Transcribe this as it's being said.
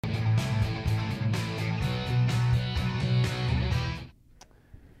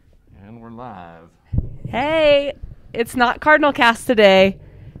live. Hey, it's not Cardinal Cast today.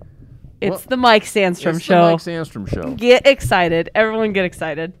 It's the Mike Sandstrom Show. It's the Mike Sandstrom Show. Get excited. Everyone get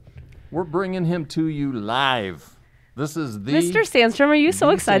excited. We're bringing him to you live. This is the... Mr. Sandstrom, are you so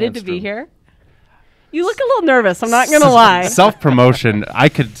the excited to be Sandstrom. here? You look a little nervous. I'm not going to lie. Self-promotion. I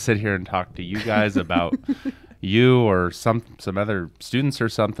could sit here and talk to you guys about you or some other students or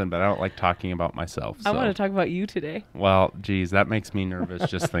something, but I don't like talking about myself. I So. want to talk about you today. Well, geez, that makes me nervous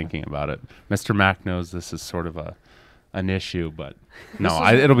just thinking about it. Mr. Mack knows this is sort of an issue, but no,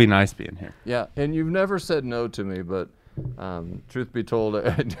 it'll be nice being here. Yeah, and you've never said no to me, but truth be told,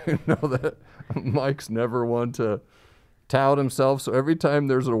 I do know that Mike's never one to tout himself. So every time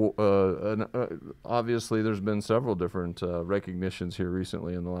there's obviously there's been several different recognitions here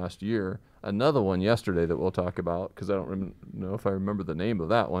recently in the last year. Another one yesterday that we'll talk about because I don't know if I remember the name of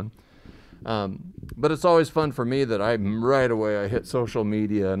that one. But it's always fun for me that right away I hit social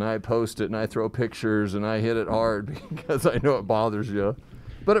media and I post it and I throw pictures and I hit it hard because I know it bothers you.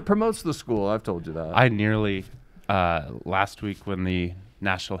 But it promotes the school. I've told you that. I nearly, last week when the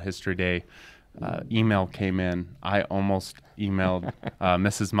National History Day email came in, I almost emailed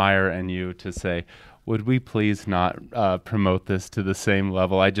Mrs. Meyer and you to say, would we please not promote this to the same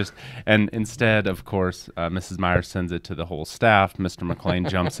level? And instead, of course, Mrs. Meyer sends it to the whole staff. Mr. McLean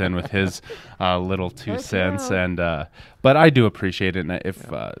jumps in with his little 2 cents. Yeah. But I do appreciate it. And if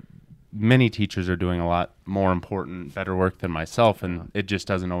many teachers are doing a lot more important, better work than myself, and it just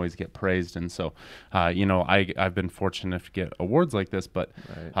doesn't always get praised. And so, I've been fortunate to get awards like this, but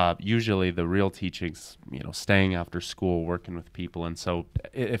usually the real teaching's, staying after school, working with people. And so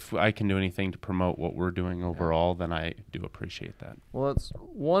if I can do anything to promote what we're doing overall, then I do appreciate that. Well, it's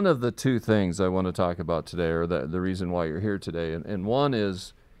one of the two things I want to talk about today, or the reason why you're here today. And one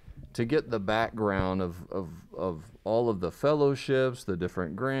is to get the background of all of the fellowships, the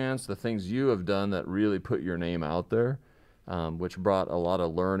different grants, the things you have done that really put your name out there, which brought a lot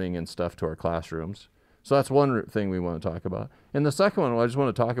of learning and stuff to our classrooms. So that's one thing we want to talk about. And the second one, I just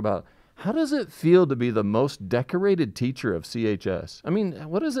want to talk about, how does it feel to be the most decorated teacher of CHS? I mean,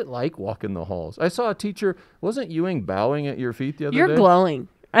 what is it like walking the halls? I saw a teacher, wasn't Ewing bowing at your feet the other day? You're glowing.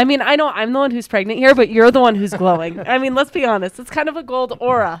 I mean, I know I'm the one who's pregnant here, but you're the one who's glowing. I mean, let's be honest. It's kind of a gold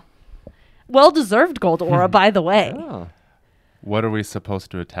aura. Well-deserved gold aura, by the way. Yeah. What are we supposed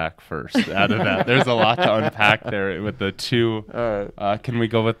to attack first out of that? There's a lot to unpack there with the two. All right. Can we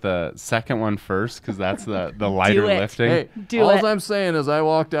go with the second one first? Because that's the lighter it. lifting. Hey, Do all it. I'm saying is I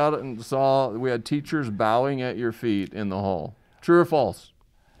walked out and saw we had teachers bowing at your feet in the hall. True or false?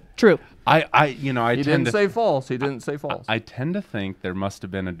 True. I He tend didn't to say false. He didn't say false. I tend to think there must have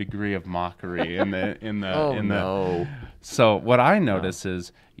been a degree of mockery in the Oh, in the. no. So what I notice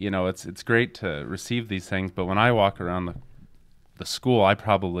is, it's great to receive these things, but when I walk around the school, I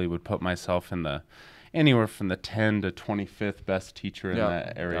probably would put myself in the anywhere from the 10 to 25th best teacher in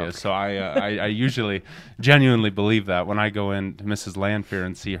that area. Yep. So I usually genuinely believe that when I go in to Mrs. Lanfear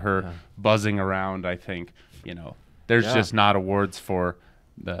and see her buzzing around, I think, there's just not awards for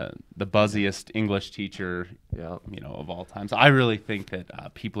the buzziest English teacher, of all time. So I really think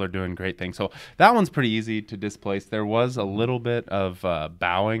that people are doing great things. So that one's pretty easy to displace. There was a little bit of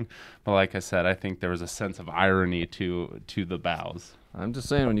bowing, but like I said, I think there was a sense of irony to the bows. I'm just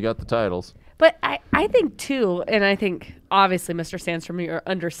saying when you got the titles. But I think, too, and I think, obviously, Mr. Sandstrom, you're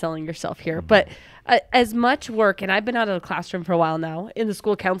underselling yourself here, but as much work, and I've been out of the classroom for a while now, in the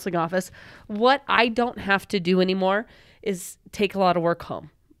school counseling office, what I don't have to do anymore is take a lot of work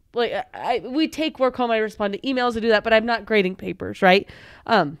home. Like we take work home, I respond to emails, I do that, but I'm not grading papers, right?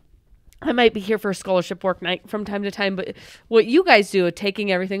 I might be here for a scholarship work night from time to time, but what you guys do is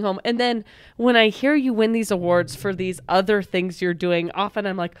taking everything home. And then when I hear you win these awards for these other things you're doing, often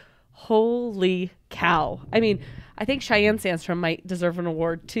I'm like, holy cow. I mean, I think Cheyenne Sandstrom might deserve an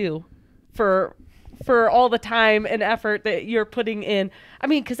award too for all the time and effort that you're putting in. I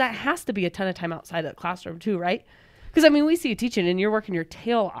mean, because that has to be a ton of time outside of the classroom too, right? Because, I mean, we see you teaching and you're working your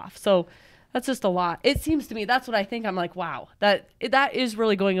tail off. So that's just a lot. It seems to me, that's what I think. I'm like, wow, that is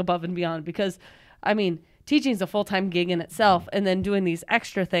really going above and beyond because, I mean, teaching is a full-time gig in itself. And then doing these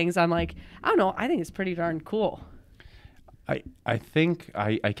extra things, I'm like, I don't know. I think it's pretty darn cool. I think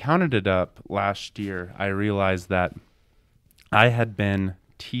I counted it up last year. I realized that I had been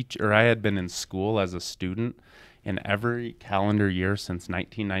in school as a student in every calendar year since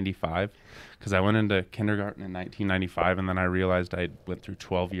 1995, because I went into kindergarten in 1995, and then I realized I went through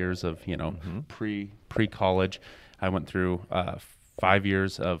 12 years of pre-college. I went through 5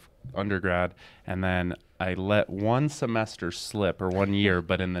 years of undergrad, and then I let one semester slip, or 1 year,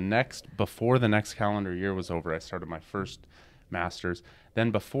 but before the next calendar year was over, I started my first master's.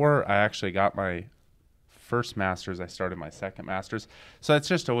 Then before I actually got my first master's, I started my second master's. So it's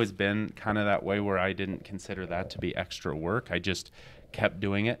just always been kind of that way where I didn't consider that to be extra work. I just kept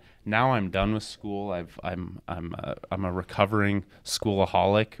doing it. Now I'm done with school. I'm a recovering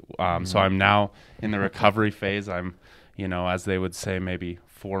schoolaholic. So I'm now in the recovery phase. I'm, as they would say, maybe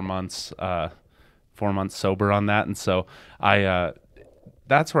 4 months sober on that. And so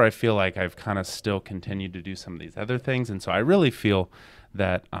that's where I feel like I've kind of still continued to do some of these other things. And so I really feel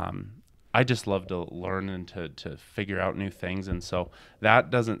that I just love to learn and to figure out new things. And so that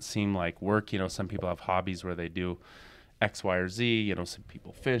doesn't seem like work. Some people have hobbies where they do X, Y, or Z. Some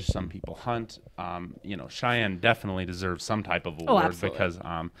people fish, some people hunt. Cheyenne definitely deserves some type of award because,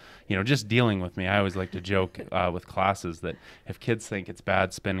 just dealing with me. I always like to joke with classes that if kids think it's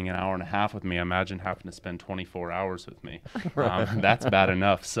bad spending an hour and a half with me, imagine having to spend 24 hours with me. That's bad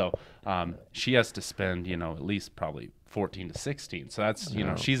enough. So she has to spend, at least probably 14 to 16. So that's,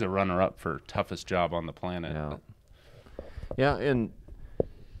 she's a runner-up for toughest job on the planet. Yeah, and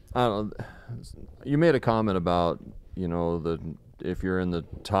I don't know, you made a comment about, if you're in the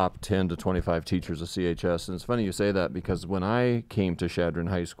top 10 to 25 teachers of CHS. And it's funny you say that because when I came to Chadron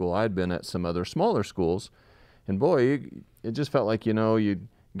High School, I'd been at some other smaller schools. And boy, it just felt like, you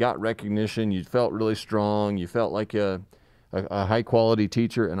got recognition. You felt really strong. You felt like a high quality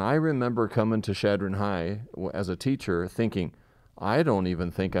teacher. And I remember coming to Chadron High as a teacher thinking, I don't even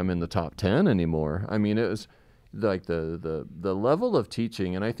think I'm in the top 10 anymore. I mean, it was like the level of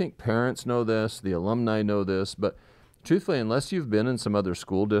teaching. And I think parents know this, the alumni know this, but truthfully, unless you've been in some other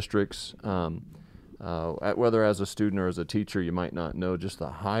school districts, whether as a student or as a teacher, you might not know just the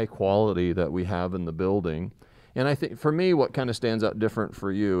high quality that we have in the building. And I think for me, what kind of stands out different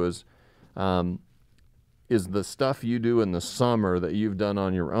for you is the stuff you do in the summer that you've done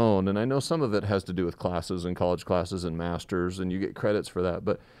on your own. And I know some of it has to do with classes and college classes and masters, and you get credits for that.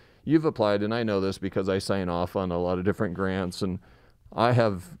 But you've applied, and I know this because I sign off on a lot of different grants, and I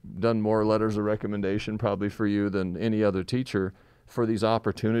have done more letters of recommendation probably for you than any other teacher for these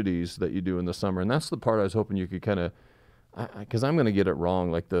opportunities that you do in the summer. And that's the part I was hoping you could kind of, because I'm going to get it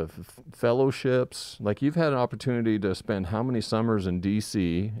wrong, like the fellowships. Like you've had an opportunity to spend how many summers in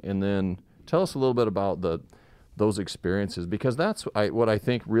D.C., and then tell us a little bit about those experiences, because that's what I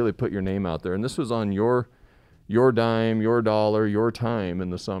think really put your name out there. And this was on your dime, your dollar, your time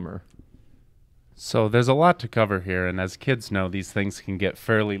in the summer. So there's a lot to cover here, and as kids know, these things can get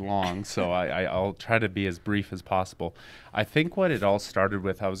fairly long, so I'll try to be as brief as possible. I think what it all started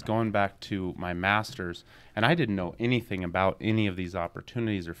with, I was going back to my master's, and I didn't know anything about any of these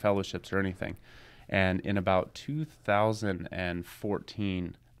opportunities or fellowships or anything. And in about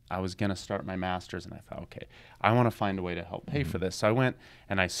 2014, I was going to start my master's, and I thought, okay, I want to find a way to help pay for this. So I went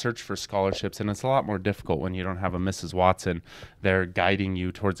and I searched for scholarships, and it's a lot more difficult when you don't have a Mrs. Watson there guiding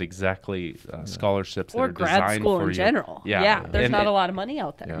you towards exactly scholarships or that are grad designed school for in you. general. Yeah, there's not a lot of money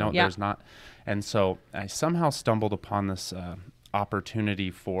out there. No, there's not. And so I somehow stumbled upon this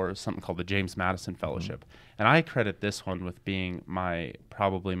opportunity for something called the James Madison Fellowship. And I credit this one with being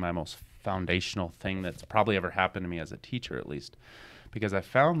probably my most foundational thing that's probably ever happened to me as a teacher, at least. Because I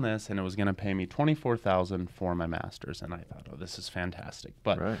found this, and it was going to pay me $24,000 for my master's, and I thought, oh, this is fantastic.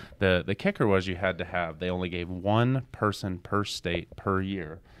 But the kicker was they only gave one person per state per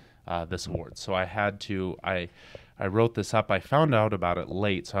year this award. So I had to, I wrote this up. I found out about it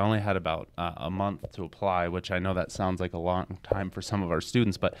late, so I only had about a month to apply, which I know that sounds like a long time for some of our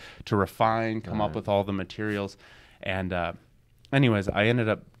students, but to refine, come up with all the materials, and anyways, I ended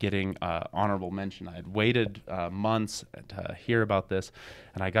up getting honorable mention. I had waited months to hear about this,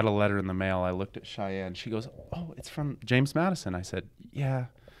 and I got a letter in the mail. I looked at Cheyenne. She goes, oh, it's from James Madison. I said, yeah.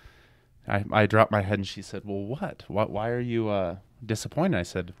 I dropped my head, and she said, well, what? Why are you disappointed? I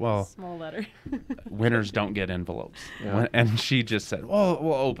said, well, small letter. Winners don't get envelopes. Yeah. And she just said, well,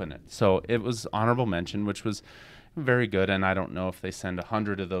 we'll open it. So it was honorable mention, which was very good, and I don't know if they send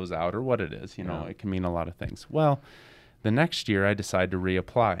 100 of those out or what it is. It can mean a lot of things. Well, the next year, I decided to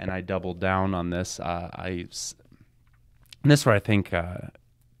reapply, and I doubled down on this. And this is where I think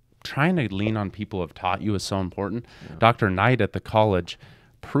trying to lean on people who have taught you is so important. Yeah. Dr. Knight at the college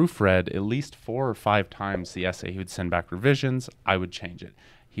proofread at least 4 or 5 times the essay. He would send back revisions. I would change it.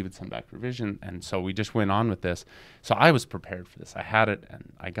 He would send back revision, and so we just went on with this. So I was prepared for this. I had it,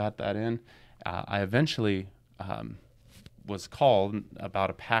 and I got that in. I eventually was called about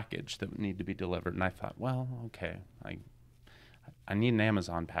a package that would need to be delivered, and I thought, well, okay, I need an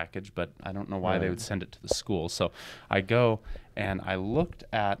Amazon package, but I don't know why they would send it to the school. So I go and I looked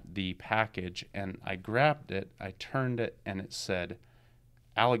at the package, and I grabbed it, I turned it, and it said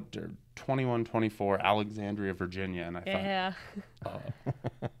or 2124 Alexandria, Virginia, and I Yeah. thought,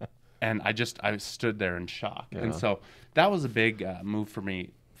 and I stood there in shock. Yeah. And so that was a big move for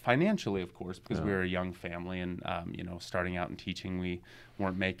me financially, of course, because we Yeah. were a young family, and starting out in teaching, we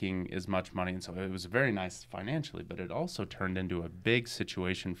weren't making as much money, and so it was very nice financially. But it also turned into a big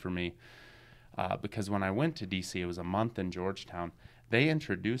situation for me because when I went to DC, it was a month in Georgetown. They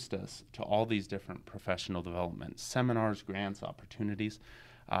introduced us to all these different professional development seminars, grants, opportunities.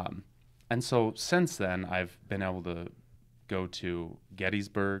 And so since then, I've been able to go to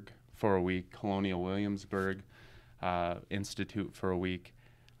Gettysburg for a week, Colonial Williamsburg Institute for a week.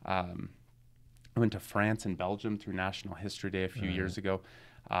 I went to France and Belgium through National History Day a few years ago.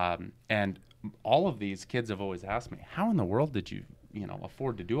 And all of these kids have always asked me, how in the world did you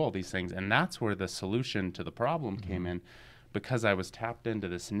afford to do all these things? And that's where the solution to the problem came in. Because I was tapped into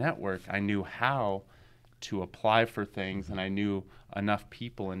this network, I knew how to apply for things, and I knew enough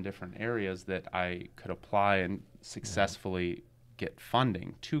people in different areas that I could apply and successfully get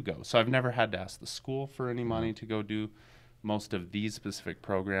funding to go. So I've never had to ask the school for any money to go do most of these specific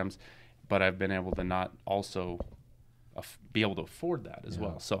programs, but I've been able to not also be able to afford that as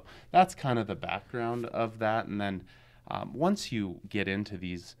well. So that's kind of the background of that. And then once you get into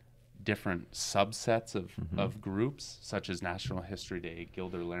these different subsets of groups, such as National History Day,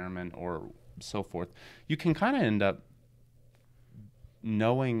 Gilder-Lehrman, or so forth, you can kind of end up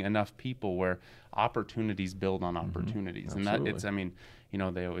knowing enough people where opportunities build on opportunities. And that it's,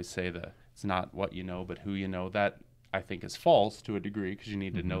 they always say that it's not what you know, but who you know. That I think is false to a degree, because you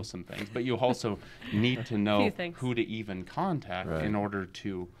need to know some things, but you also need to know who to even contact in order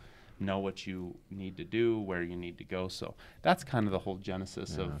to know what you need to do, where you need to go. So that's kind of the whole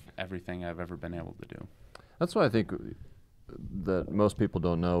genesis of everything I've ever been able to do. That's what I think that most people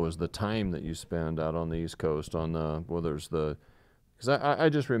don't know is the time that you spend out on the East Coast on because I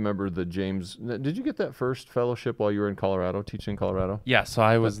just remember the James. Did you get that first fellowship while you were in Colorado, teaching in Colorado? Yeah, so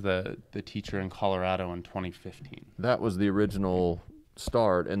I was the teacher in Colorado in 2015. That was the original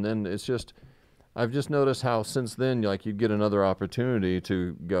start, and then I've just noticed how since then, like, you'd get another opportunity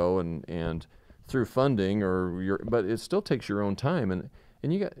to go and through funding but it still takes your own time. And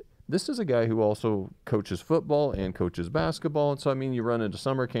this is a guy who also coaches football and coaches basketball. And so, you run into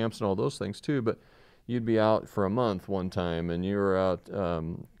summer camps and all those things too, but you'd be out for a month one time and you were out,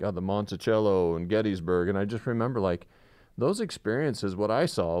 the Monticello and Gettysburg. And I just remember, like, those experiences, what I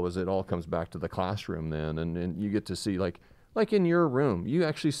saw was it all comes back to the classroom then. And you get to see, like in your room, you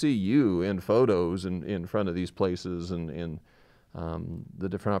actually see you in photos and in front of these places and the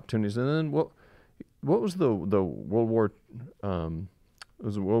different opportunities. And then what was the World War?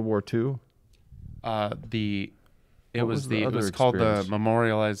 Was it World War II? It was called the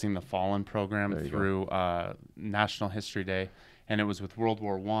Memorializing the Fallen program through National History Day, and it was with World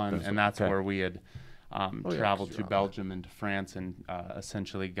War I, and that's where we had traveled to Belgium and to France, and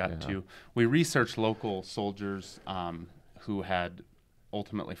essentially got to. We researched local soldiers who had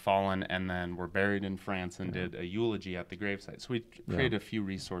ultimately fallen and then were buried in France and did a eulogy at the gravesite. So we created a few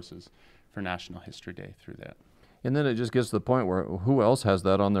resources for National History Day through that. And then it just gets to the point where who else has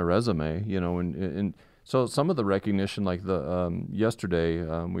that on their resume, and so some of the recognition, like yesterday,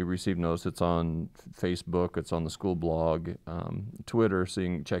 we received notice. It's on Facebook, it's on the school blog, Twitter,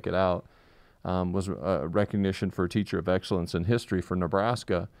 check it out, was a recognition for Teacher of Excellence in History for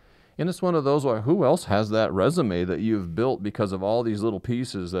Nebraska. And it's one of those where who else has that resume that you've built because of all these little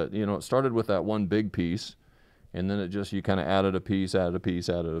pieces that, it started with that one big piece, and then you kind of added a piece,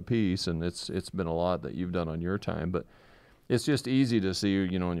 and it's been a lot that you've done on your time. But it's just easy to see,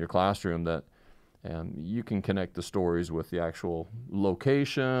 in your classroom that you can connect the stories with the actual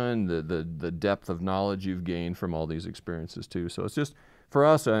location, the depth of knowledge you've gained from all these experiences too. So it's just, for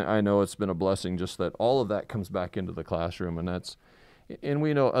us, I know it's been a blessing just that all of that comes back into the classroom, and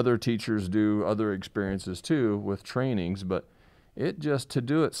we know other teachers do other experiences too with trainings, but to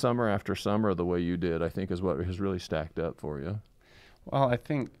do it summer after summer the way you did, I think is what has really stacked up for you. Well, I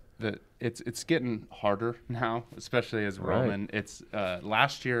think that it's getting harder now, especially as Roman. It's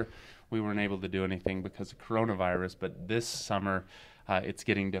last year we weren't able to do anything because of coronavirus, but this summer it's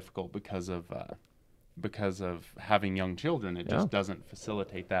getting difficult because of having young children. It just doesn't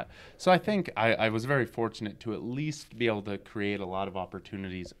facilitate that. So I think I was very fortunate to at least be able to create a lot of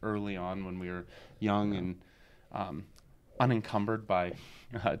opportunities early on when we were young and unencumbered by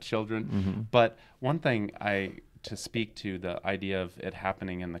children. Mm-hmm. But one thing to speak to the idea of it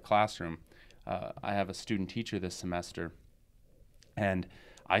happening in the classroom, I have a student teacher this semester, and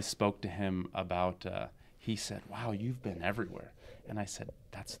I spoke to him about, he said, "Wow, you've been everywhere." And I said,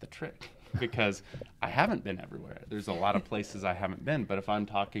 "That's the trick." because I haven't been everywhere. There's a lot of places I haven't been, but if I'm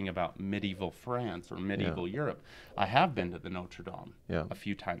talking about medieval France or medieval Europe, I have been to the Notre Dame a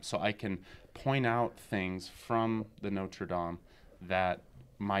few times. So I can point out things from the Notre Dame that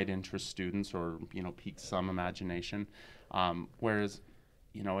might interest students or, pique some imagination. Whereas,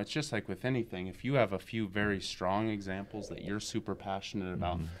 it's just like with anything. If you have a few very strong examples that you're super passionate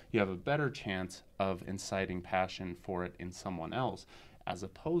about, you have a better chance of inciting passion for it in someone else, as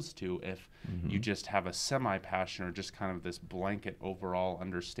opposed to if you just have a semi-passion or just kind of this blanket overall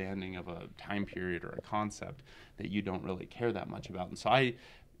understanding of a time period or a concept that you don't really care that much about. And so I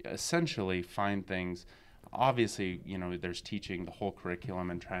essentially find things, obviously, there's teaching the whole curriculum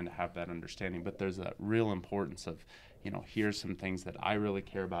and trying to have that understanding, but there's that real importance of, here's some things that I really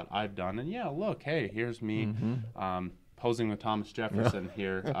care about, I've done, and look, hey, here's me posing with Thomas Jefferson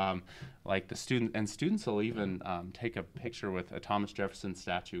here. Like the students will even take a picture with a Thomas Jefferson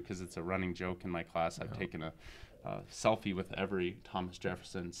statue, because it's a running joke in my class. I've taken a selfie with every Thomas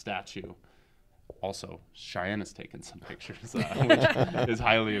Jefferson statue. Also, Cheyenne has taken some pictures, which is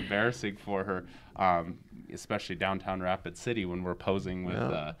highly embarrassing for her, especially downtown Rapid City when we're posing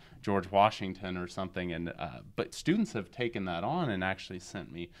with George Washington or something. And but students have taken that on and actually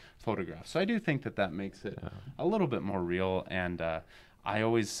sent me photographs. So I do think that makes it a little bit more real. And I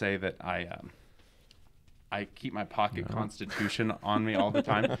always say that I keep my pocket Constitution on me all the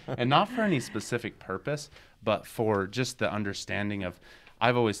time, and not for any specific purpose, but for just the understanding of,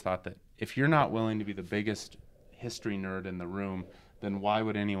 I've always thought that if you're not willing to be the biggest history nerd in the room, then why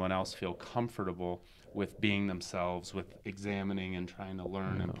would anyone else feel comfortable with being themselves, with examining and trying to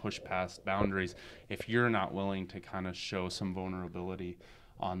learn and push past boundaries, if you're not willing to kind of show some vulnerability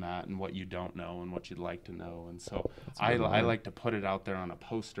on that and what you don't know and what you'd like to know. And so I like to put it out there on a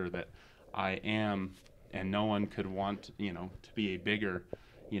poster that I am, and no one could want, to be a bigger,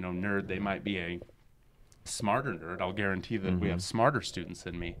 nerd. They might be a smarter nerd. I'll guarantee that we have smarter students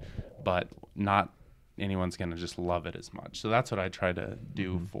than me, but not anyone's going to just love it as much. So that's what I try to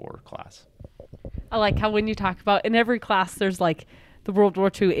do for class. I like how when you talk about, in every class, there's like the World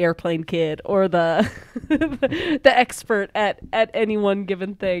War II airplane kid or the the expert at any one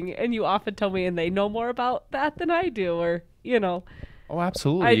given thing. And you often tell me, and they know more about that than I do, or, Oh,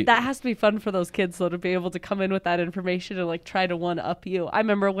 absolutely. That has to be fun for those kids, though, to be able to come in with that information and like try to one-up you. I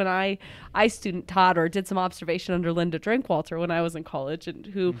remember when I student taught or did some observation under Linda Drinkwalter when I was in college, and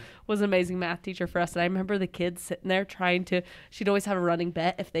who was an amazing math teacher for us. And I remember the kids sitting there she'd always have a running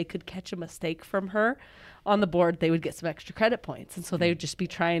bet. If they could catch a mistake from her on the board, they would get some extra credit points. And so they would just be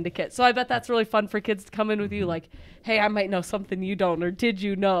trying to catch. So I bet that's really fun for kids to come in with you like, hey, I might know something you don't, or did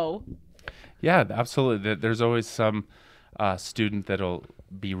you know? Yeah, absolutely. There's always some student that'll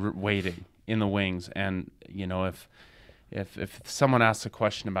be waiting in the wings, and if someone asks a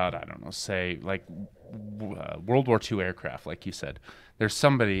question about, I don't know, say like World War II aircraft, like you said, there's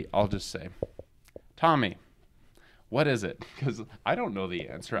somebody, I'll just say, Tommy, what is it? Because I don't know the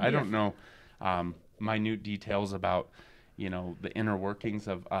answer. I don't know minute details about the inner workings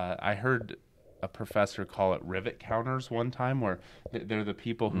of. I heard a professor call it rivet counters one time, where they're the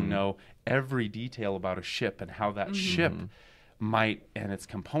people who know every detail about a ship and how that ship might and its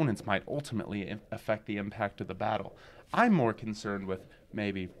components might ultimately affect the impact of the battle. I'm more concerned with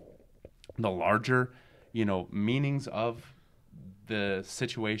maybe the larger, meanings of the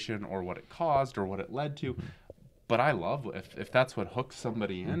situation or what it caused or what it led to. But I love if that's what hooks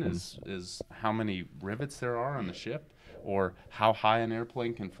somebody in is how many rivets there are on the ship, or how high an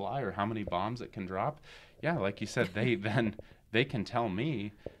airplane can fly, or how many bombs it can drop. Yeah, like you said, they can tell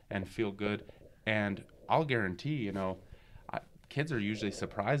me and feel good. And I'll guarantee, kids are usually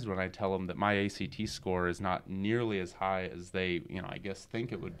surprised when I tell them that my ACT score is not nearly as high as they, I guess,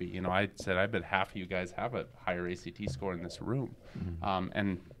 think it would be. I said, I bet half of you guys have a higher ACT score in this room.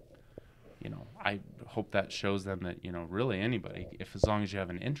 And I hope that shows them that, really anybody, as long as you have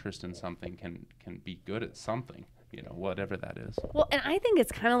an interest in something, can be good at something. Whatever that is. Well, and I think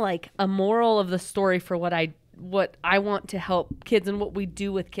it's kind of like a moral of the story for what I want to help kids and what we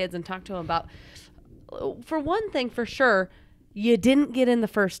do with kids and talk to them about. For one thing, for sure, you didn't get in the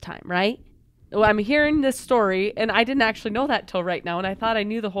first time, right? Well, I'm hearing this story, and I didn't actually know that till right now, and I thought I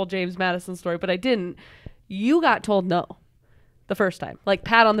knew the whole James Madison story, but I didn't. You got told no the first time. Like,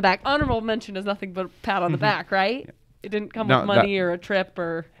 pat on the back. Honorable mention is nothing but pat on the back, right? It didn't come with money or a trip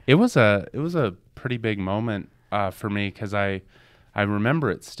or... It was a pretty big moment for me, because I remember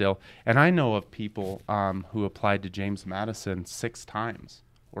it still. And I know of people who applied to James Madison 6 times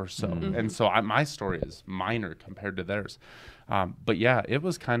or so. And so my story is minor compared to theirs. But yeah, it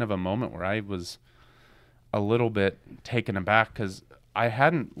was kind of a moment where I was a little bit taken aback, because I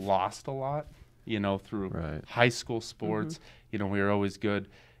hadn't lost a lot, through Right. high school sports. We were always good.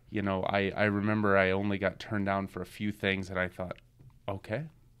 I remember I only got turned down for a few things, and I thought, okay,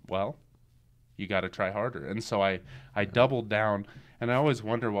 well, you got to try harder. And so I doubled down, and I always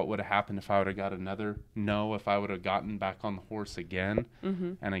wonder what would have happened if I would have got another no, if I would have gotten back on the horse again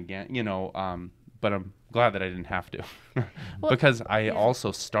and again, but I'm glad that I didn't have to because I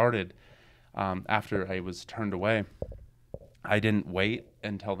also started after I was turned away. I didn't wait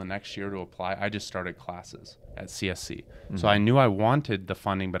until the next year to apply. I just started classes at CSC. So I knew I wanted the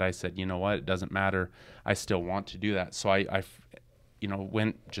funding, but I said, you know what, it doesn't matter. I still want to do that. So I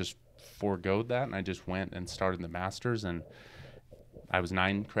went, just foregoed that, and I just went and started the master's, and I was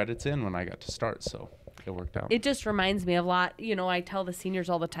 9 credits in when I got to start. So it worked out. It just reminds me of a lot. I tell the seniors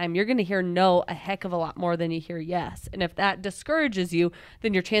all the time, you're going to hear no a heck of a lot more than you hear yes. And if that discourages you,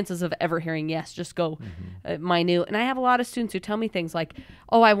 then your chances of ever hearing yes just go minute. And I have a lot of students who tell me things like,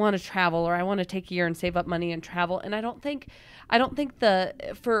 oh, I want to travel, or I want to take a year and save up money and travel. And I don't think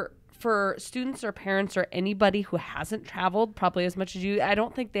for students or parents or anybody who hasn't traveled probably as much as you, I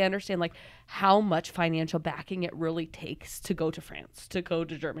don't think they understand like how much financial backing it really takes to go to France, to go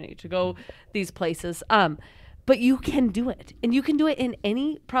to Germany, to go these places. But you can do it, and you can do it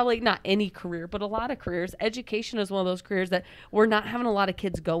in probably not any career, but a lot of careers. Education is one of those careers that we're not having a lot of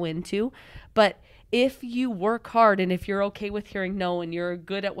kids go into, but if you work hard and if you're okay with hearing no and you're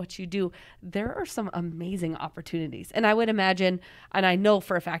good at what you do, there are some amazing opportunities. And I would imagine, and I know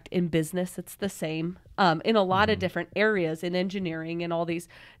for a fact in business, it's the same in a lot of different areas, in engineering and all these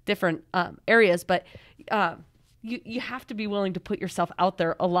different areas. But you have to be willing to put yourself out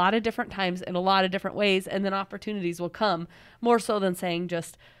there a lot of different times in a lot of different ways, and then opportunities will come, more so than saying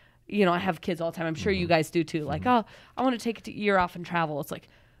just, I have kids all the time. I'm sure you guys do too. Like, oh, I want to take a year off and travel. It's like,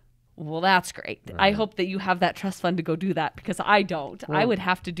 well, that's great. Right. I hope that you have that trust fund to go do that, because I don't. Well, I would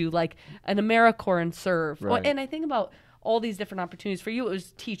have to do like an AmeriCorps and serve. Right. Well, and I think about all these different opportunities. For you, it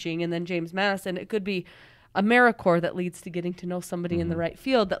was teaching, and then James Madison. It could be AmeriCorps that leads to getting to know somebody in the right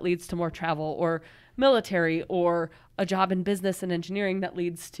field that leads to more travel, or military, or a job in business and engineering that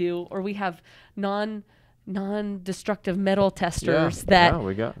leads to, or we have non-destructive metal testers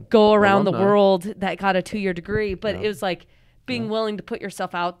that go around the world that got a 2-year degree. But it was like, being willing to put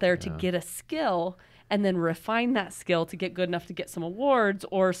yourself out there to get a skill and then refine that skill to get good enough to get some awards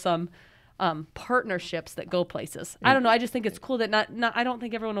or some partnerships that go places. I don't know. I just think it's cool that not I don't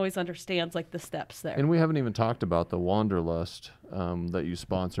think everyone always understands like the steps there. And we haven't even talked about the Wanderlust that you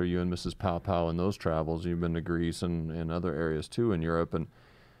sponsor, you and Mrs. Pow Pow, in those travels. You've been to Greece and other areas too in Europe. And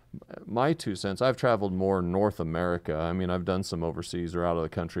my 2 cents, I've traveled more North America. I mean, I've done some overseas or out of the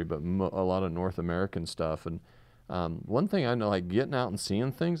country, but a lot of North American stuff. And one thing I know, like getting out and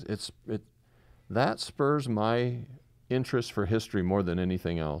seeing things, that spurs my interest for history more than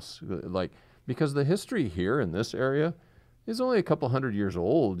anything else. Like, because the history here in this area is only a couple hundred years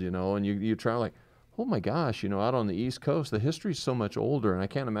old, and you try like, oh my gosh, out on the East Coast, the history's so much older, and I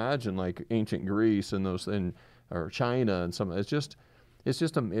can't imagine like ancient Greece and or China and some. It's just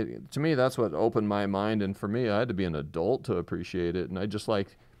to me, that's what opened my mind, and for me, I had to be an adult to appreciate it, and I just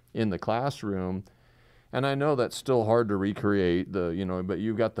like in the classroom. And I know that's still hard to recreate, but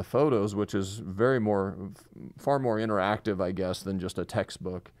you've got the photos, which is far more interactive, I guess, than just a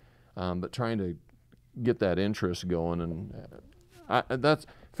textbook. But trying to get that interest going, and that's,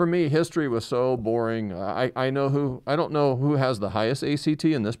 for me, history was so boring. I don't know who has the highest ACT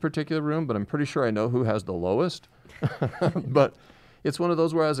in this particular room, but I'm pretty sure I know who has the lowest. But it's one of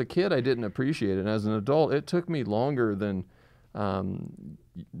those where as a kid I didn't appreciate it, and as an adult it took me longer than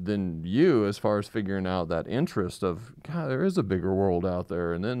you, as far as figuring out that interest of, God, there is a bigger world out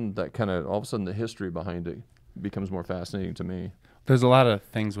there. And then that kind of, all of a sudden the history behind it becomes more fascinating to me. There's a lot of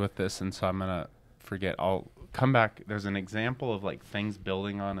things with this, and so I'm going to forget. I'll come back. There's an example of like things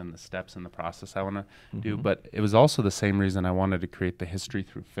building on and the steps in the process I want to do, but it was also the same reason I wanted to create the History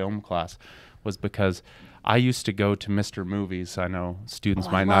Through Film class, was because I used to go to Mr. Movies. I know students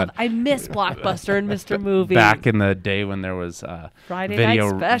might not. I miss Blockbuster and Mr. Movies. Back in the day when there was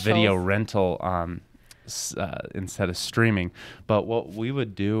video rental instead of streaming. But what we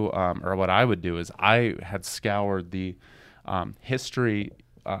would do, or what I would do, is I had scoured the history,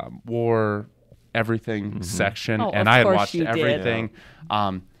 war, everything section, and I had watched everything.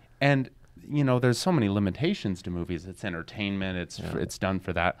 And there's so many limitations to movies. It's entertainment. It's done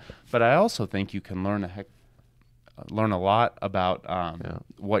for that. But I also think you can learn a lot about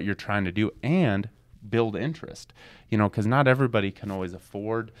what you're trying to do and build interest. Because not everybody can always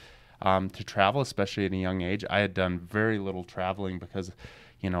afford to travel, especially at a young age. I had done very little traveling because,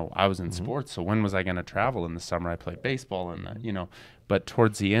 I was in sports, so when was I going to travel in the summer? I played baseball and, but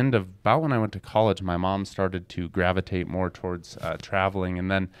towards the end of about when I went to college, my mom started to gravitate more towards traveling, and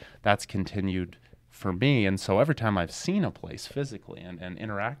then that's continued for me. And so every time I've seen a place physically and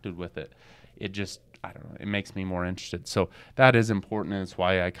interacted with it, it just, I don't know, it makes me more interested. So that is important, and it's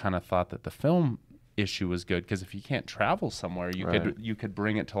why I kind of thought that the film issue was good, because if you can't travel somewhere, you could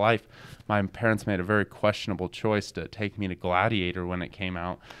bring it to life. My parents made a very questionable choice to take me to Gladiator when it came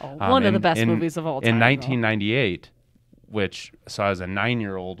out. One of the best movies of all time. In 1998, so I was a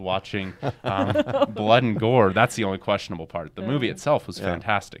 9-year-old watching blood and gore. That's the only questionable part. The movie itself was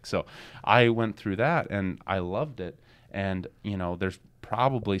fantastic. So I went through that and I loved it. And, there's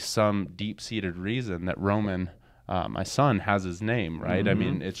probably some deep-seated reason that Roman, my son, has his name, right? I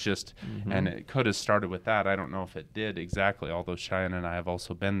mean, it's just, and it could have started with that. I don't know if it did exactly, although Cheyenne and I have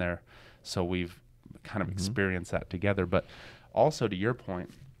also been there. So we've kind of experienced that together. But also to your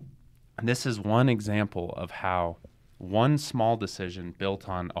point, this is one example of how one small decision built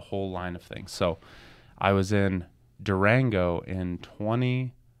on a whole line of things. So I was in Durango in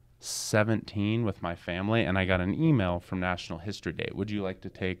 2017 with my family, and I got an email from National History Day. Would you like to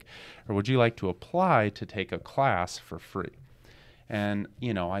apply to take a class for free? And,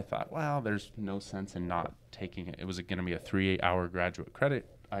 I thought, well, there's no sense in not taking it. It was going to be a 3-hour graduate credit.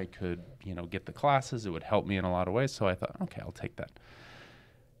 I could, get the classes. It would help me in a lot of ways. So I thought, okay, I'll take that.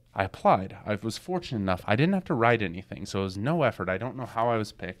 I applied. I was fortunate enough. I didn't have to write anything, so it was no effort. I don't know how I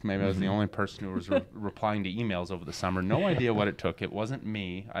was picked. Maybe I was the only person who was replying to emails over the summer. No idea what it took. It wasn't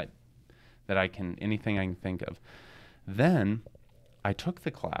me anything I can think of. Then I took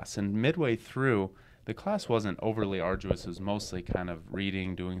the class, and midway through, the class wasn't overly arduous. It was mostly kind of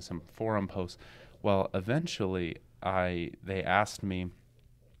reading, doing some forum posts. Well, eventually, they asked me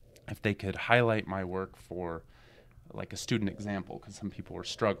if they could highlight my work for like a student example, because some people were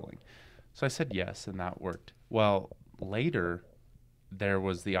struggling. So I said yes, and that worked. Well, later, there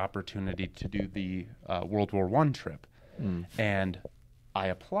was the opportunity to do the World War I trip. And I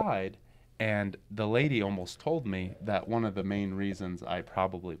applied, and the lady almost told me that one of the main reasons I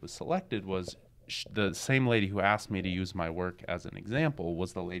probably was selected was the same lady who asked me to use my work as an example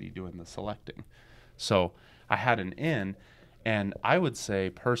was the lady doing the selecting. So I had an in. And I would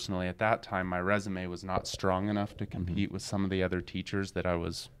say personally at that time, my resume was not strong enough to compete with some of the other teachers that I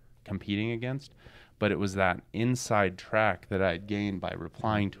was competing against. But it was that inside track that I had gained by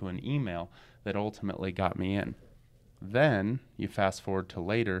replying to an email that ultimately got me in. Then you fast forward to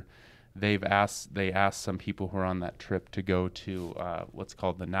later, they asked some people who were on that trip to go to what's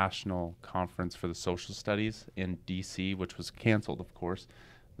called the National Conference for the Social Studies in D.C., which was canceled, of course,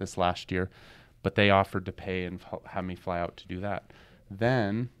 this last year. But they offered to pay and have me fly out to do that.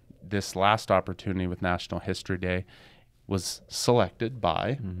 Then this last opportunity with National History Day was selected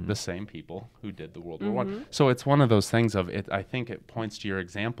by the same people who did the World War I. So it's one of those things of it. I think it points to your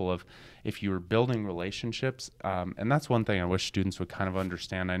example of if you were building relationships, and that's one thing I wish students would kind of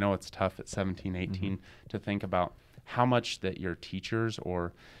understand. I know it's tough at 17, 18 to think about how much that your teachers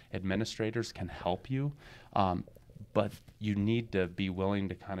or administrators can help you. But you need to be willing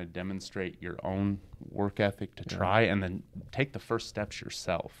to kind of demonstrate your own work ethic to try and then take the first steps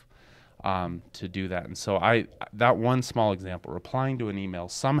yourself to do that. And so that one small example, replying to an email,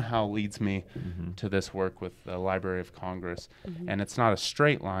 somehow leads me to this work with the Library of Congress. And it's not a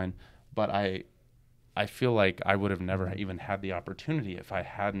straight line, but I feel like I would have never even had the opportunity if I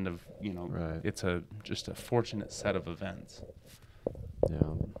hadn't have, it's just a fortunate set of events. Yeah.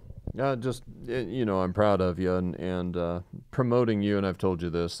 I'm proud of you and promoting you, and I've told you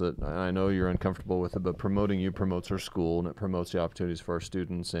this, that I know you're uncomfortable with it, but promoting you promotes our school, and it promotes the opportunities for our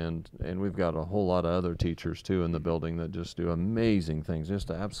students, and we've got a whole lot of other teachers, too, in the building that just do amazing things,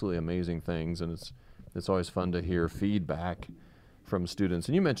 just absolutely amazing things, and it's always fun to hear feedback from students.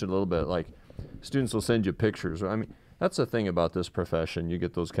 And you mentioned a little bit, like, students will send you pictures. I mean, that's the thing about this profession. You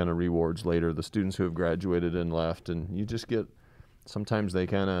get those kind of rewards later, the students who have graduated and left, and you just get... Sometimes they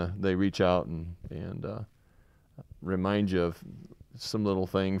reach out and remind you of some little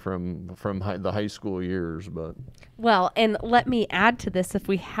thing from the high school years, but well, and let me add to this, if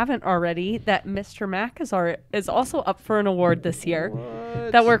we haven't already, that Mr. Mack is also up for an award this year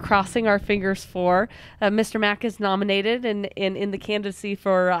that we're crossing our fingers for. Mr. Mack is nominated and in the candidacy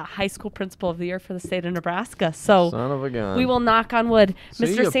for High School Principal of the Year for the state of Nebraska. So son of a gun. We will knock on wood. See,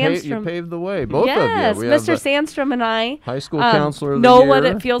 Mr. Sandstrom, you paved the way, both yes, of you. Mr. Sandstrom and I high school counselor of the know year. what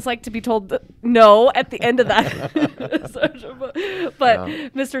it feels like to be told no at the end of that. But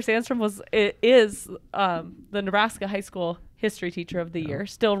Mr. Sandstrom is the Nebraska High School History Teacher of the Year.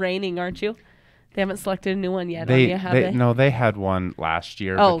 Still reigning, aren't you? They haven't selected a new one yet, have they? No, they had one last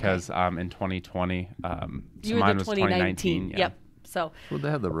year because in 2020, you were mine the was 2019. Yeah. Yep. So Would they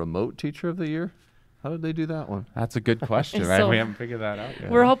have the remote teacher of the year? How did they do that one? That's a good question. So we haven't figured that out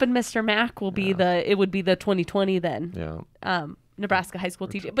yet. we're hoping Mr. Mack will be it would be the 2020 then. Yeah. Nebraska high school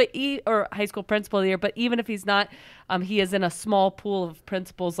teacher, or high school principal of the year. But even if he's not, he is in a small pool of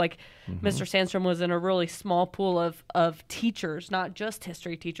principals. Like Mr. Sandstrom was in a really small pool of teachers, not just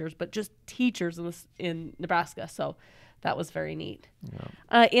history teachers, but just teachers in Nebraska. So that was very neat.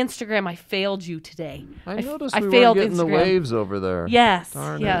 Yeah. Instagram, I failed you today. I noticed I we failed were getting Instagram. the waves over there. Yes,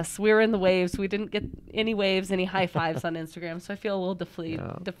 Darn yes, we were in the waves. We didn't get any waves, any high fives on Instagram, so I feel a little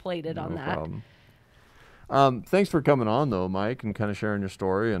deflated on that. Problem. Thanks for coming on though, Mike, and kind of sharing your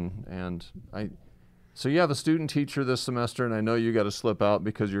story. So you have a student teacher this semester, and I know you got to slip out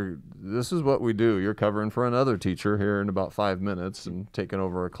because this is what we do. You're covering for another teacher here in about 5 minutes and taking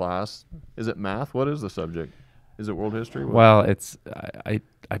over a class. Is it math? What is the subject? Is it world history? What? Well, it's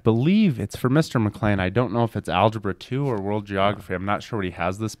I believe it's for Mr. McLean. I don't know if it's Algebra 2 or World Geography. I'm not sure what he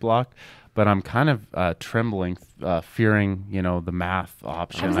has this block, but I'm kind of trembling, fearing, the math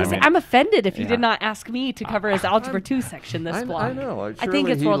option. I'm offended if he did not ask me to cover his Algebra 2 section this block. I know. I think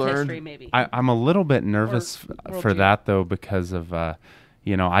it's world history, maybe. I'm a little bit nervous for that, though, because of,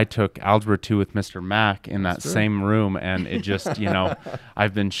 I took Algebra 2 with Mr. Mack in that same room, and it just,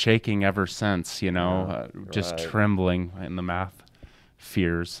 I've been shaking ever since, just trembling in the math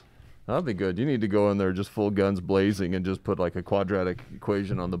fears. That'd be good. You need to go in there just full guns blazing and just put like a quadratic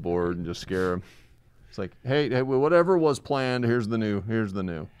equation on the board and just scare them. It's like, hey, whatever was planned, here's the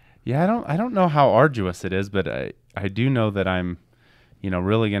new. Yeah, I don't know how arduous it is, but I do know that I'm,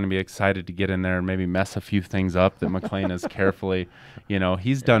 really going to be excited to get in there and maybe mess a few things up that McLean has carefully,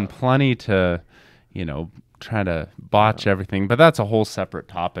 he's done plenty to, try to botch everything, but that's a whole separate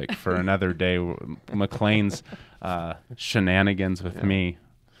topic for another day. McLean's shenanigans with me.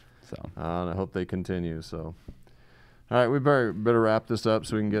 So and I hope they continue. So, all right, we better wrap this up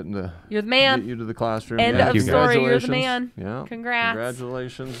so we can get into. You're the man. Get you to the classroom. End yeah, of story. You're the man. Yeah. Congrats.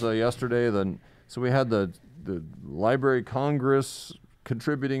 Congratulations. Yesterday, so we had the Library Congress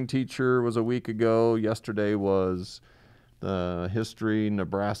contributing teacher was a week ago. Yesterday was the History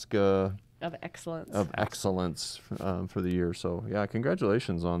Nebraska of excellence for the year. So yeah,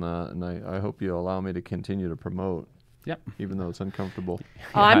 congratulations on that, and I hope you allow me to continue to promote. Yep. Even though it's uncomfortable.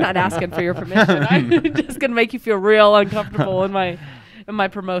 Oh, I'm not asking for your permission. I'm just gonna make you feel real uncomfortable in my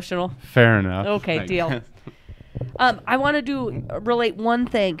promotional. Fair enough. Okay, deal. I wanted to relate one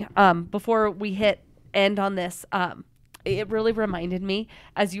thing before we hit end on this. It really reminded me,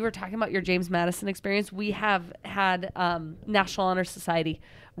 as you were talking about your James Madison experience, we have had National Honor Society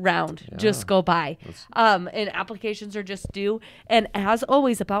round just go by. And applications are just due. And as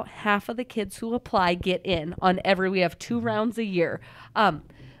always, about half of the kids who apply get in on we have 2 rounds a year.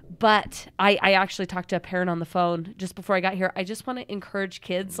 But I actually talked to a parent on the phone just before I got here. I just want to encourage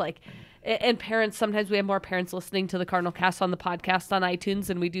kids, and parents. Sometimes we have more parents listening to the Cardinal Cast on the podcast on iTunes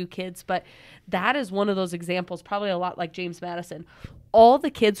than we do kids. But that is one of those examples, probably a lot like James Madison. All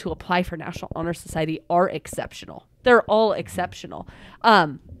the kids who apply for National Honor Society are exceptional. They're all exceptional.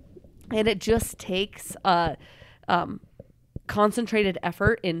 And it just takes concentrated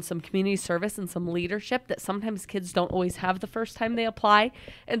effort in some community service and some leadership that sometimes kids don't always have the first time they apply.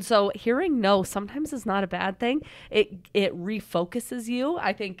 And so hearing no sometimes is not a bad thing. It refocuses you,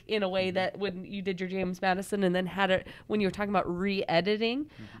 I think, in a way that when you did your James Madison and then had it when you were talking about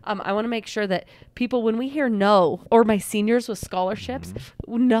re-editing, I want to make sure that people, when we hear no, or my seniors with scholarships,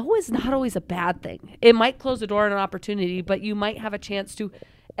 no is not always a bad thing. It might close the door on an opportunity, but you might have a chance to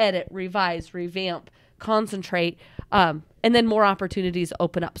edit, revise, revamp, concentrate, and then more opportunities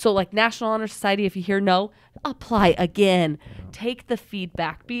open up. So like National Honor Society, if you hear no, apply again. Take the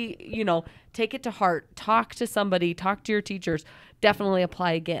feedback. Take it to heart. Talk to somebody. Talk to your teachers. Definitely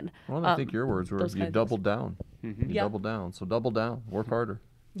apply again. Well, I think your words were you doubled down. You doubled down. So double down. Work harder.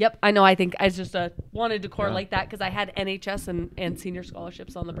 Yep, I know. I think I just wanted to correlate that because I had NHS and senior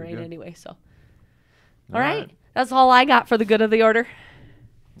scholarships on the brain anyway. So, all right. That's all I got for the good of the order.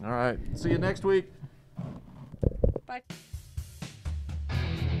 All right. See you next week. Bye.